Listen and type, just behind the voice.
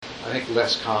I think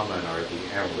less common are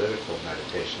the analytical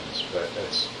meditations, but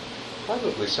that's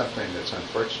probably something that's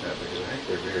unfortunate because I think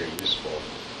they're very useful.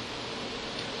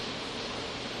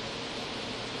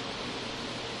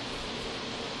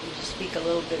 Would you speak a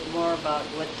little bit more about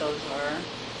what those are,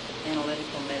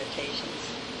 analytical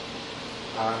meditations?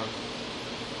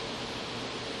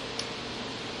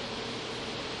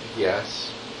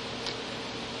 Yes.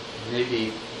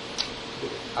 Maybe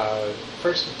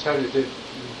first to tell you that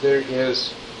there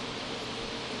is,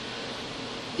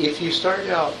 if you start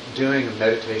out doing a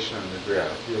meditation on the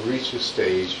breath, you'll reach a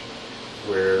stage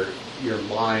where your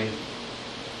mind,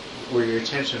 where your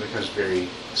attention becomes very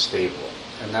stable.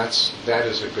 And that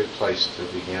is a good place to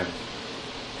begin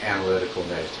analytical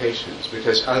meditations,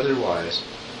 because otherwise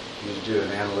you do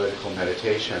an analytical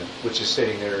meditation which is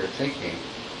sitting there thinking,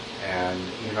 and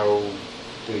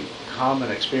the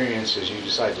common experience is you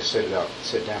decide to sit down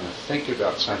and think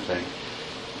about something,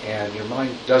 and your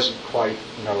mind doesn't quite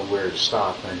know where to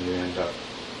stop, and you end up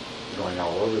going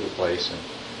all over the place, and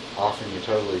often you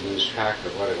totally lose track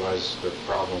of what it was, the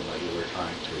problem that you were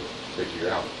trying to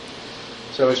figure out.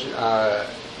 So it's,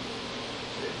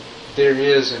 there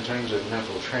is, in terms of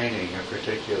mental training, a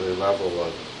particular level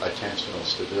of attentional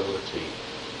stability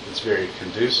that's very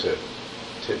conducive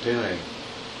to doing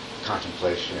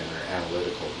contemplation or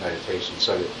analytical meditation,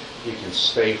 so that you can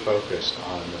stay focused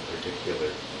on the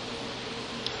particular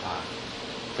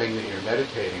thing that you're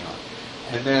meditating on.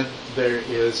 And then there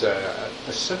is a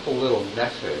simple little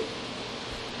method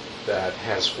that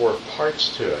has 4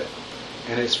 parts to it.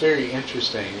 And it's very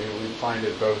interesting. We find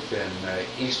it both in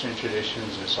Eastern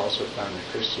traditions, and it's also found in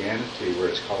Christianity, where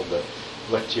it's called the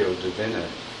Lectio Divina.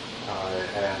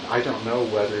 And I don't know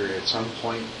whether at some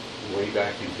point way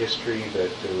back in history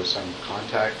that there was some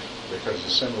contact, because the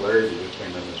similarity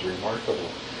between them is remarkable.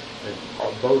 They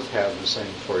both have the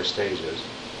same 4 stages.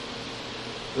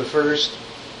 The first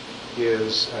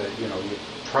is,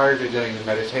 prior to doing the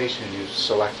meditation, you've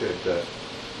selected the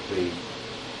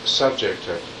subject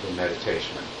of the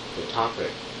meditation, the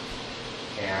topic,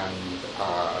 and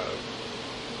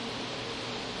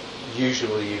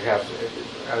usually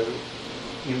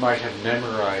you might have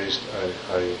memorized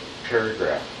a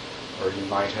paragraph, or you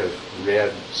might have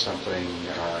read something,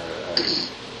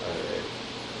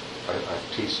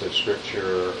 a piece of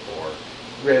scripture, or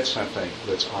read something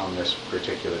that's on this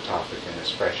particular topic and it's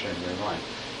fresh in your mind.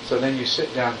 So then you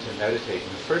sit down to meditate,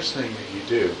 and the first thing that you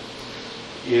do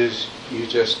is you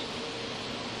just,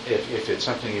 if it's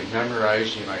something you've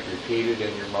memorized, you might repeat it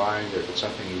in your mind. If it's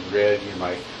something you've read, you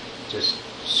might just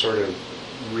sort of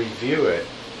review it.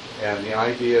 And the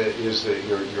idea is that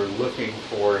you're looking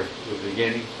for the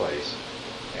beginning place.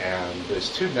 And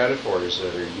there's 2 metaphors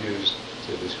that are used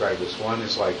to describe this. One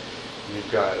is like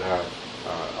you've got a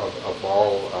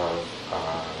ball of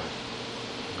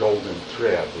golden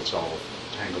thread that's all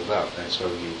tangled up, and so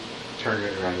you turn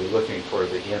it around, you're looking for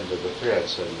the end of the thread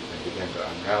so you can begin to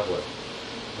unravel it.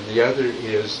 And the other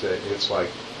is that it's like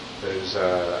there's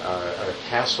a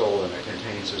castle, and it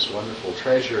contains this wonderful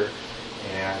treasure,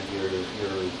 and you're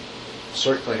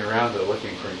circling around it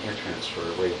looking for an entrance, for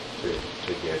a way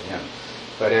to get in.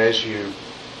 But as you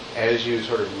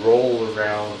sort of roll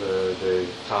around the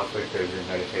topic of your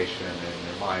meditation in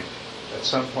your mind, at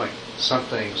some point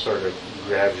something sort of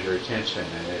grabs your attention,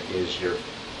 and it is your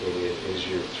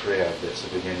thread. That's the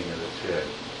beginning of the thread.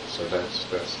 So that's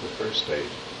the first stage.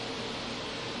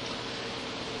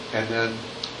 And then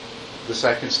the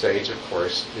second stage, of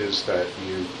course, is that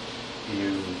you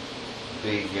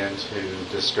begin to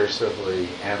discursively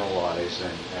analyze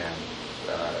and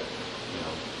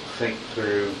think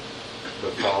through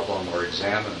the problem or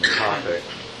examine the topic,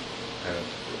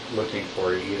 looking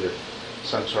for either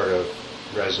some sort of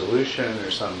resolution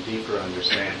or some deeper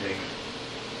understanding.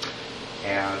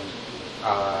 And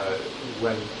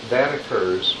when that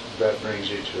occurs, that brings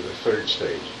you to the third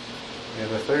stage. In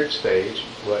the third stage,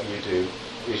 what you do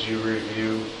is you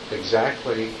review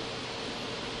exactly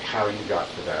how you got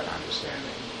to that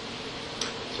understanding.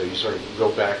 So you sort of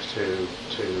go back to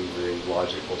the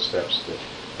logical steps that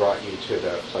brought you to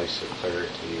that place of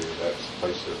clarity, or that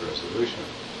place of resolution.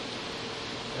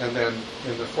 And then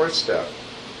in the fourth step,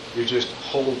 you just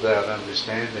hold that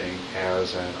understanding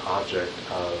as an object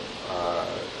of,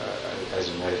 as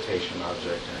a meditation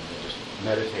object, and you just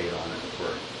meditate on it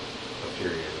for a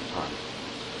period of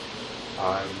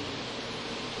time.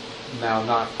 Now,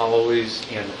 not always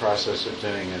in the process of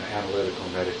doing an analytical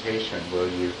meditation will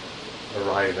you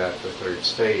arrive at the third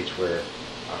stage where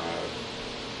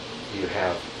you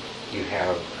have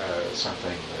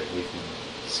something that you can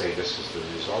say this is the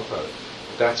result of.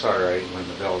 But that's all right. When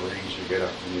the bell rings, you get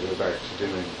up and you go back to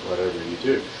doing whatever you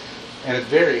do. And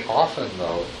very often,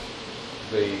 though,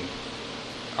 the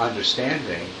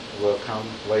understanding will come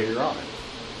later on.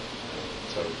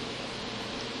 So,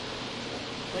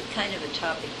 what kind of a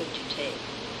topic would you take?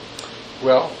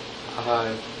 well,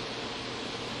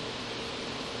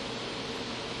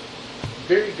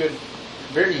 very good,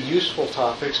 very useful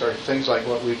topics are things like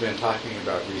what we've been talking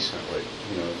about recently.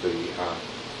 You know,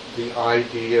 the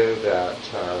idea that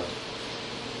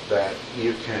that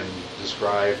you can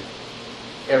describe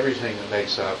everything that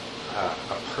makes up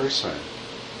a person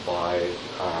by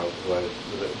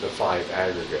the five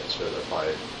aggregates or the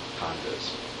five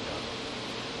khandhas,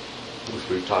 which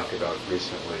we've talked about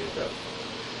recently.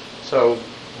 So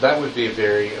that would be a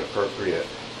very appropriate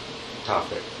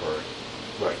topic for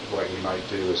what you might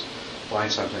do is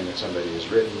find something that somebody has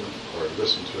written or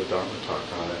listen to a Dharma talk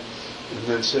on it, and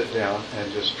then sit down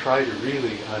and just try to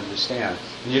really understand.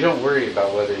 And you don't worry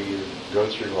about whether you go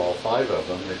through all five of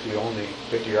them. If you only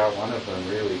figure out one of them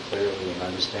really clearly and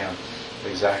understand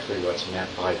exactly what's meant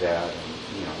by that,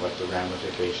 and what the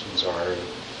ramifications are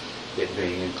of it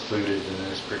being included in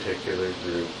this particular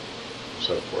group, and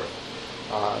so forth.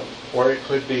 Or it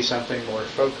could be something more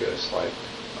focused, like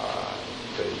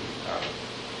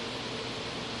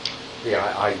the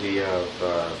idea of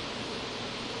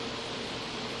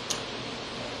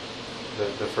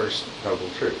the first noble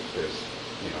truth is,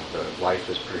 that life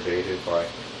is pervaded by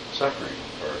suffering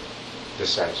or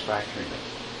dissatisfactoriness.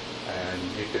 And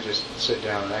you could just sit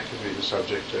down and that could be the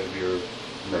subject of your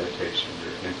meditation,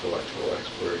 your intellectual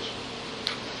exploration.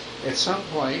 At some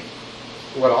point,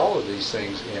 what all of these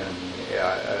things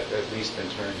at least in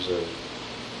terms of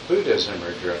Buddhism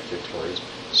are directed towards,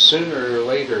 sooner or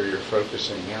later you're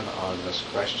focusing in on this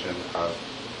question of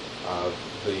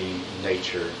the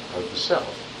nature of the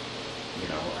self.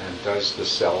 And does the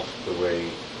self, the way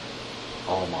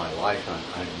all my life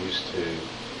I'm used to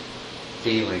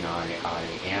feeling I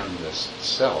am this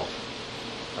self,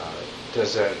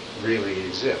 does that really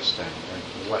exist?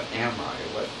 And what am I?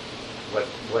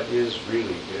 What is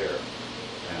really there?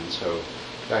 And so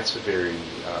that's a very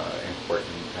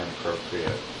important and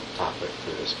appropriate topic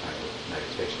for this kind of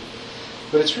meditation.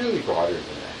 But it's really broader than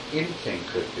that. Anything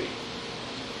could be.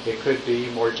 It could be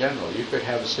more general. You could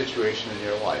have a situation in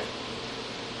your life,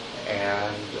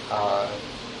 and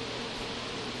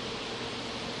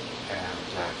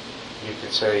you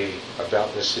could say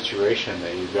about this situation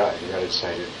that you got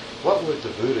excited, what would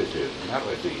the Buddha do? And that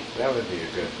would be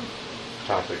a good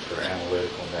topic for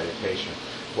analytical meditation.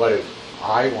 What do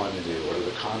I want to do? What are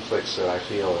the conflicts that I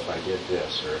feel if I did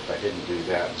this or if I didn't do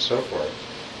that, and so forth?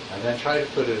 And then try to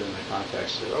put it in the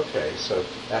context of, okay, so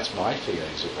that's my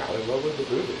feelings about it. What would the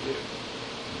Buddha do?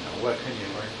 What can you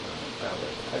learn from it that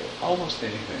way? Almost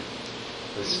anything.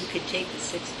 You could take the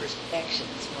 6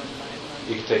 perfections one by one.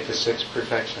 You could take the 6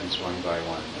 perfections one by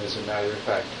one. As a matter of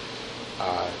fact,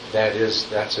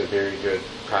 that's a very good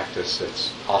practice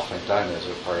that's often done as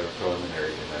a part of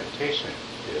preliminary meditation,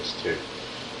 is to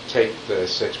take the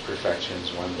 6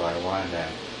 perfections one by one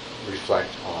and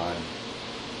reflect on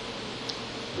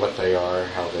what they are,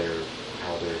 how they're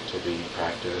to be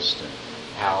practiced, and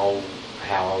how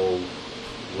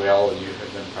well you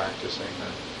have been practicing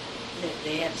them.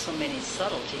 They have so many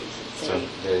subtleties. So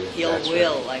ill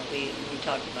will, right. like we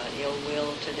talked about ill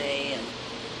will today,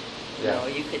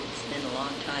 and you could spend a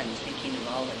long time thinking of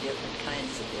all the different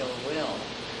kinds of ill will.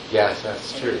 Yes,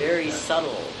 that's true. Very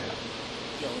subtle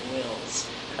ill wills.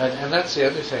 And that's the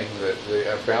other thing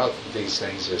about these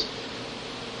things is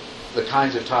the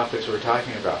kinds of topics we're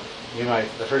talking about. You might,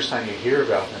 the first time you hear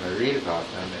about them or read about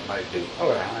them, it might be,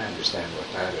 oh, I understand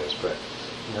what that is. But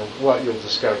what you'll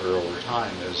discover over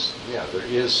time is, there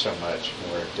is so much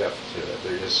more depth to it.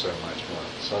 There is so much more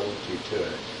subtlety to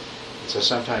it. And so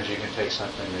sometimes you can take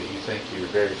something that you think you're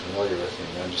very familiar with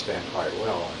and you understand quite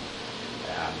well,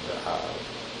 and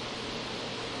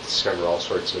discover all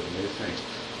sorts of new things.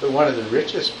 But one of the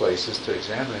richest places to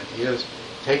examine is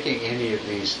taking any of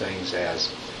these things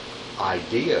as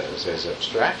ideas, as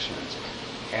abstractions,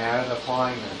 and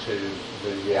applying them to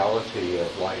the reality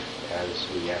of life as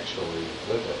we actually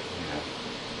live it.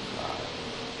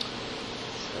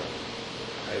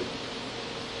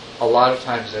 A lot of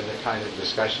times in the kind of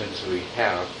discussions we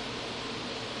have,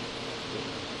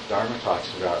 Dharma talks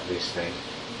about these things,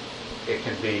 it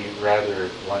can be rather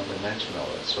one-dimensional.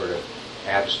 It's sort of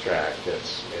abstract,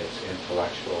 it's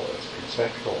intellectual, it's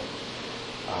conceptual.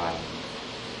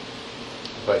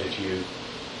 But if you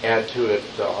add to it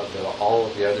all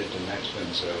of the other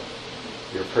dimensions of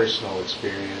your personal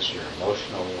experience, your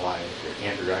emotional life,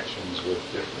 your interactions with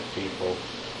different people,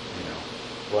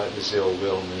 what does ill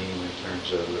will mean in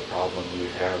terms of the problem you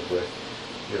have with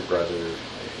your brother,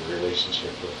 your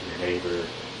relationship with your neighbor,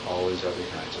 all these other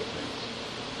kinds of things.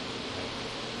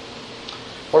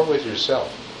 Or with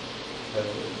yourself.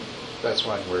 That's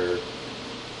one where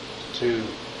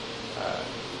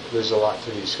there's a lot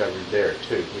to be discovered there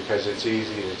too, because it's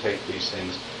easy to take these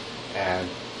things and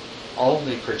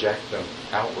only project them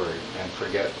outward and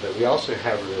forget that we also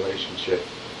have a relationship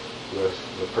with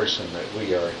the person that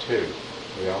we are too.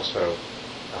 We also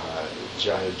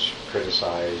judge,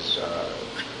 criticize,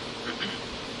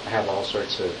 have all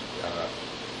sorts of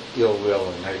ill will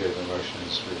and negative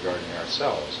emotions regarding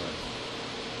ourselves. And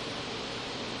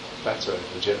that's a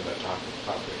legitimate topic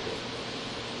of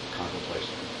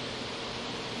contemplation.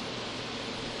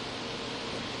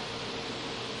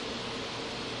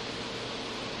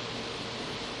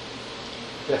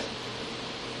 Yes?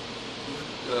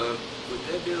 Would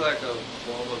there be like a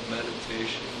form of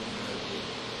meditation where the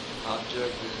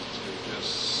object is to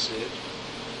just sit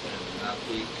and not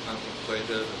be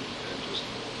contemplative and just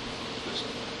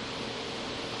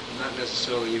not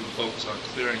necessarily even focus on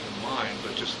clearing the mind,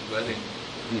 but just letting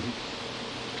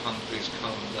things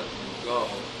come and letting them go,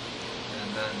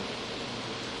 and then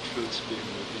truths being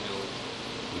revealed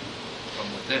from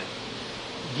within?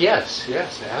 Yes,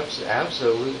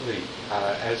 absolutely.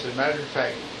 As a matter of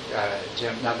fact,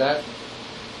 Jim, now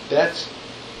that's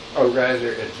a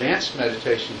rather advanced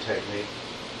meditation technique,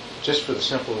 just for the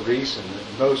simple reason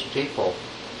that most people,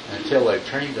 until they've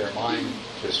trained their mind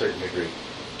to a certain degree,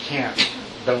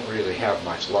 don't really have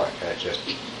much luck at just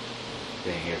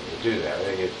being able to do that.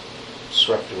 They get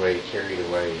swept away, carried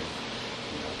away,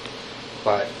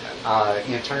 But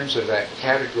in terms of that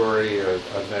category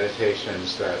of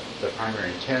meditations, that the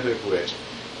primary intent of which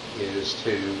is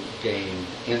to gain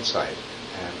insight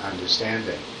and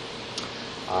understanding,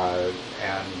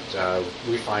 and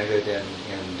we find it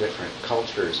in different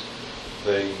cultures.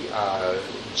 The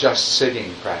just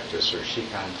sitting practice, or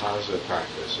shikantaza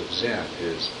practice of Zen,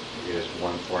 is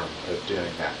one form of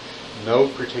doing that. No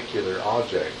particular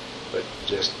object, but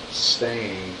just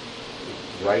staying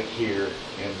right here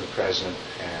in the present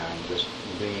and just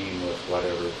being with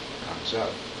whatever comes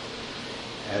up.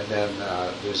 And then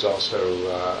there's also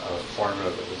a form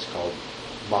of it that's called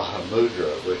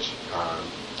Mahamudra, which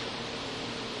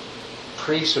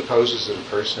presupposes that a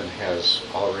person has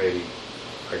already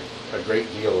a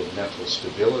great deal of mental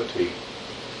stability,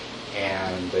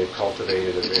 and they've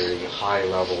cultivated a very high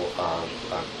level of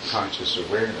conscious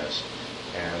awareness.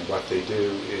 And what they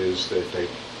do is that they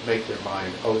make their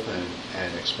mind open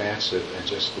and expansive and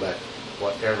just let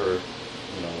whatever,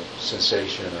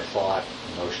 sensation or thought,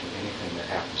 emotion, anything that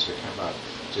happens to come up,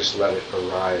 just let it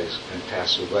arise and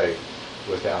pass away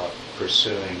without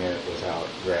pursuing it, without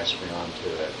grasping onto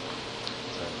it.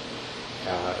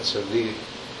 So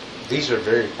these are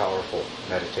very powerful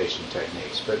meditation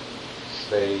techniques, but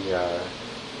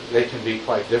they can be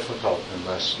quite difficult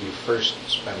unless you first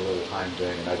spend a little time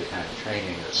doing another kind of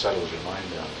training that settles your mind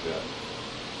down a bit.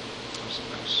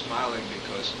 I'm smiling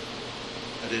because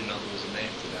I didn't know there was a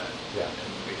name for that. Yeah. And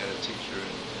we had a teacher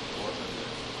in Portland that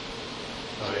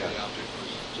the object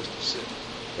was just to sit.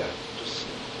 Yeah. Just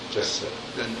sit. Just sit.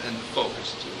 And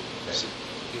focus to sit,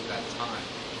 give that time.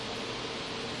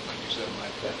 Like you said, one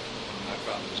of my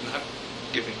problems is not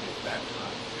giving it that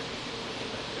time.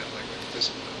 Like a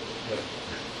discipline.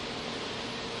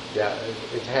 Yeah,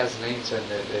 it has names, and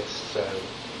it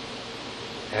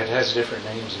has different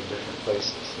names in different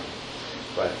places.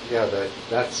 But yeah,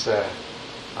 that's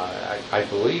I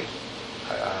believe,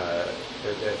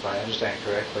 if I understand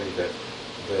correctly, that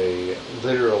the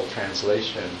literal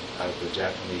translation of the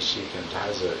Japanese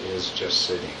shikantaza is just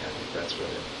sitting. I think that's what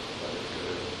it